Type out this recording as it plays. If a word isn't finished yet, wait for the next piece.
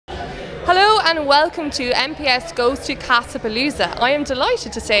and welcome to MPS Goes To Castlepalooza. I am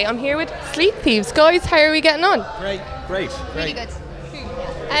delighted to say I'm here with Sleep Thieves. Guys, how are we getting on? Great. Really good.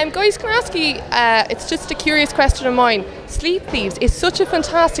 Guys, can I ask you, it's just a curious question of mine. Sleep Thieves is such a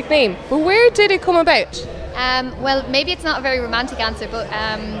fantastic name, but where did it come about? Well, maybe it's not a very romantic answer, but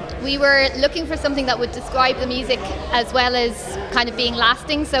we were looking for something that would describe the music as well as kind of being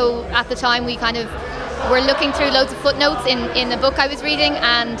lasting. So at the time we kind of were looking through loads of footnotes in a book I was reading,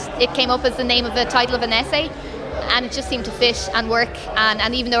 and it came up as the name of the title of an essay, and it just seemed to fit and work.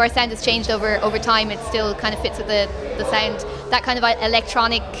 And even though our sound has changed over time, it still kind of fits with the sound. That kind of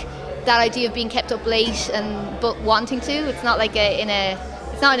electronic, that idea of being kept up late but wanting to. It's not like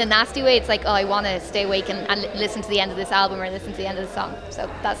it's not in a nasty way. It's like, oh, I want to stay awake and listen to the end of this album or listen to the end of the song. So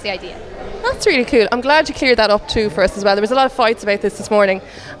that's the idea. That's really cool. I'm glad you cleared that up too for us as well. There was a lot of fights about this morning.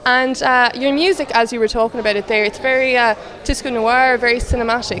 And your music, as you were talking about it there, it's very disco noir, very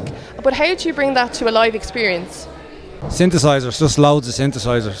cinematic. But how do you bring that to a live experience? Synthesizers, just loads of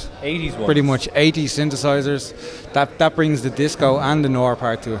synthesizers. 80s ones. Pretty much 80s synthesizers. That brings the disco and the noir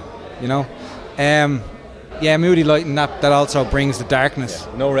part to it, you know. Yeah, moody lighting, that also brings the darkness.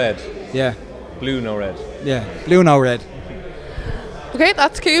 Yeah. No red. Yeah. Blue, no red. Yeah, blue, no red. Okay,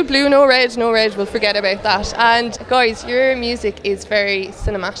 that's cool. Blue, no red, we'll forget about that. And guys, your music is very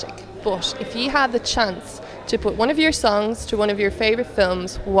cinematic, but if you had the chance to put one of your songs to one of your favourite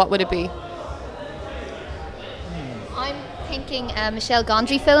films, what would it be? I'm thinking a Michel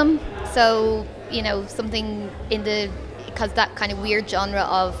Gondry film, so, you know, something because that kind of weird genre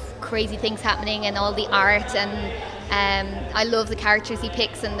of crazy things happening and all the art, and I love the characters he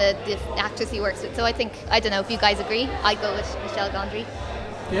picks and the actors he works with. So I don't know if you guys agree, I'd go with Michel Gondry.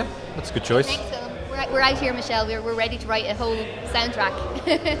 Yeah, that's a good choice. Next film, we're out here, Michelle. We're ready to write a whole soundtrack.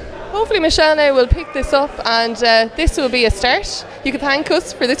 Hopefully Michelle now will pick this up, and this will be a start. You can thank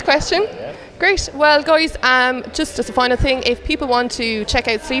us for this question. Yeah. Great. Well, guys, just as a final thing, if people want to check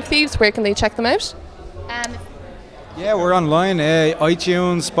out Sleep Thieves, where can they check them out? Yeah, we're online,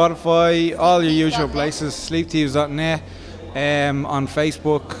 iTunes, Spotify, all your usual places, sleepthieves.net. On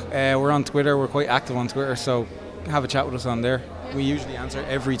Facebook, we're on Twitter, we're quite active on Twitter, so have a chat with us on there. We usually answer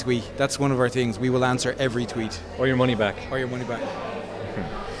every tweet. That's one of our things, we will answer every tweet. Or your money back.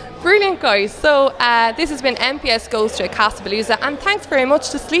 Brilliant, guys. So this has been MPS Goes To Castlepalooza, and thanks very much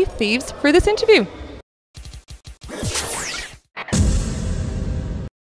to Sleep Thieves for this interview.